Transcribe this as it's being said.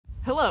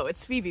Hello,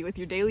 it's Phoebe with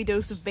your daily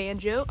dose of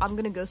banjo. I'm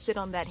gonna go sit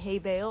on that hay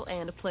bale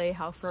and play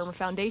How Firm a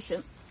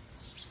Foundation.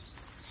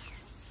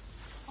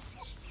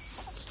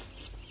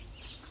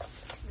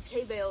 This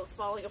hay bale is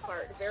falling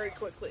apart very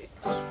quickly.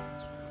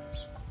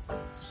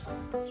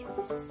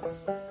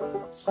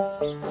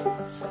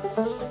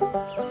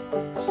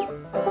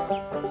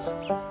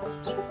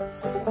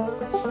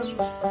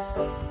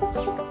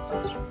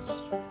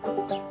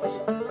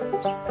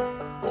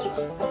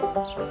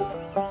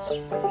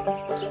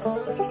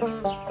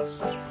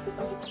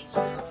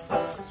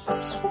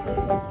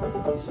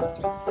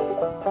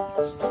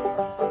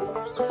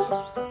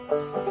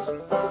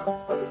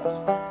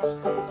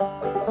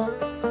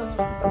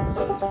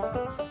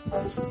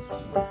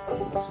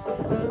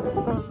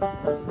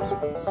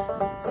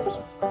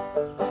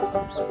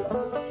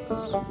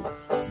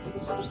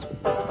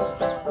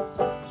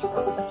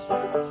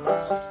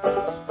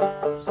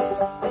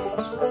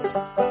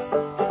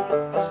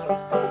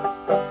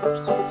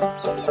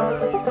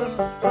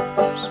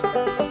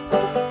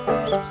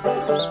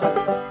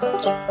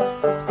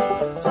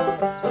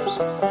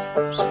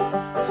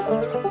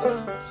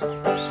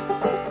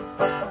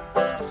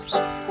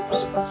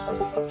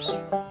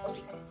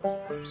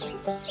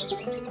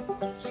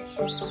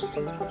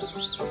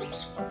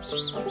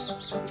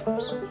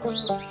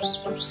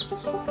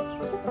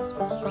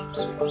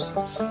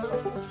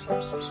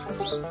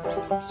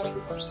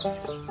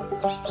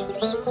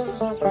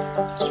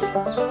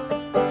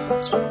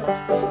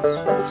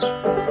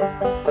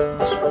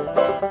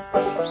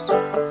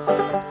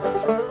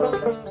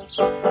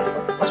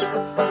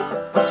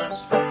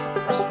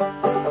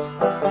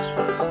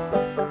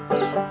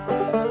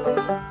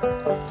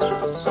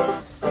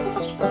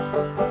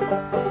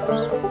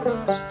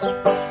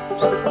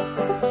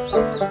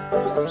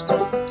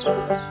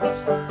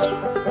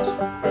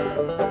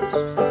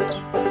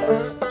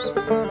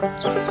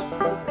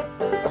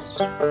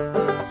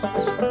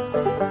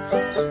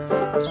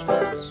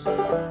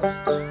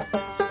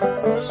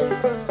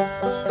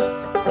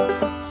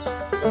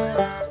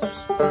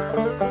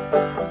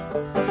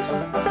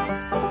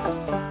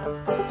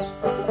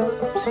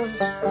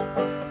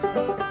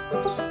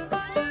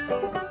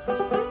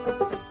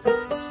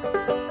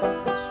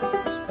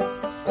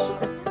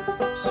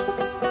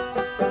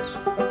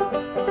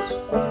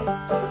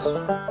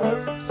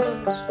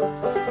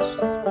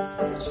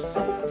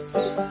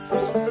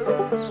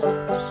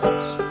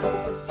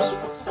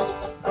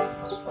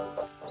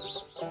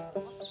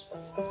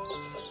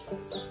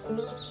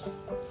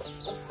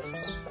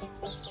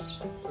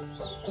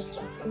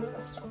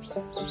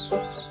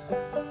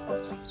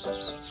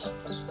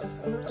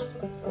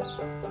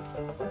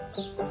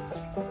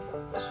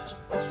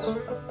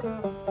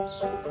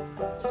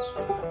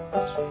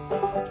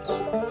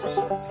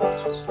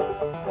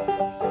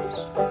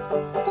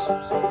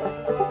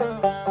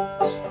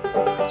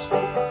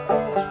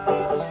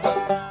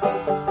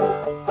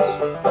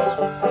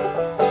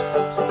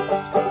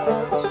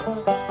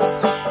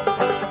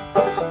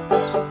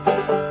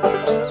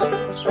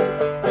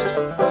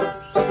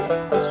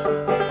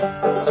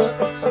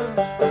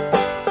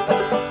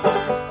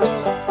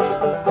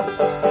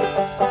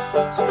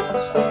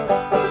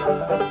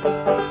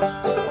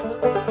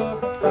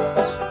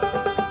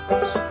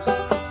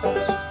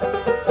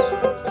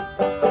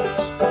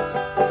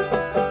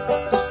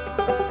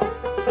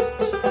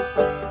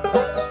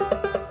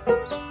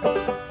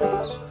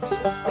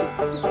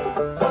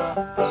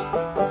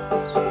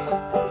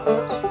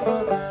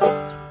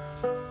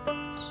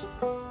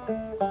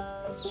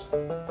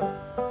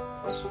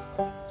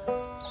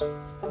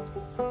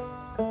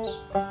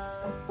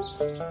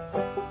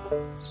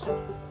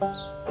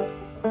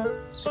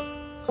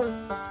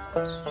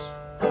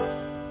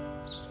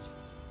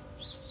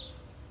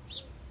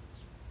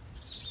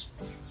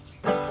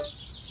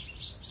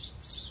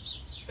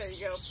 There you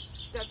go.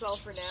 That's all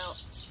for now.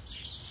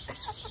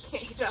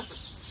 Can't get up.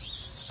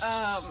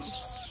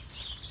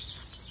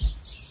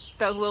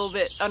 That was a little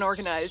bit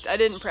unorganized. I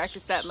didn't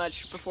practice that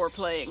much before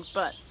playing,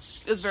 but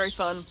it was very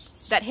fun.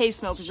 That hay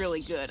smells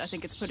really good. I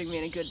think it's putting me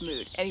in a good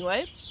mood.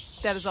 Anyway,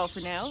 that is all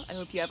for now. I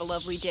hope you have a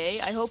lovely day.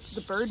 I hope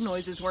the bird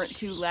noises weren't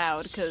too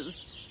loud,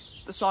 because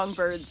the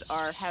songbirds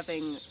are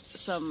having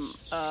some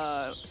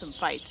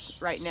fights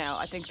right now.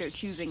 I think they're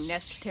choosing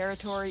nest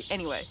territory.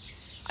 Anyway,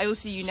 I will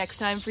see you next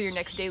time for your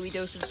next daily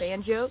dose of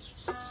banjo.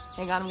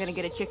 Hang on, I'm gonna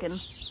get a chicken.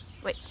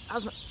 Wait,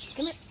 Ozma,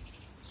 come here.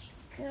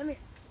 Come here.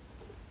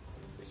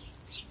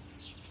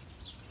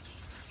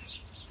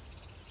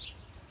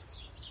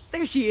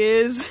 There she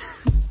is.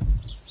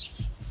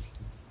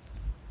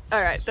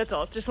 Alright, that's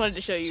all. Just wanted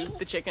to show you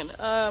the chicken.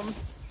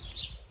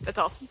 That's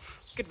all.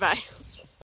 Goodbye.